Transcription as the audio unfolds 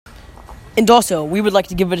And also, we would like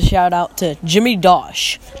to give it a shout out to Jimmy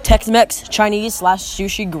Dosh, Tex-Mex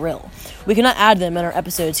Chinese/Sushi Grill. We cannot add them in our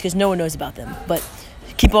episodes because no one knows about them. But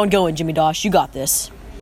keep on going, Jimmy Dosh. You got this.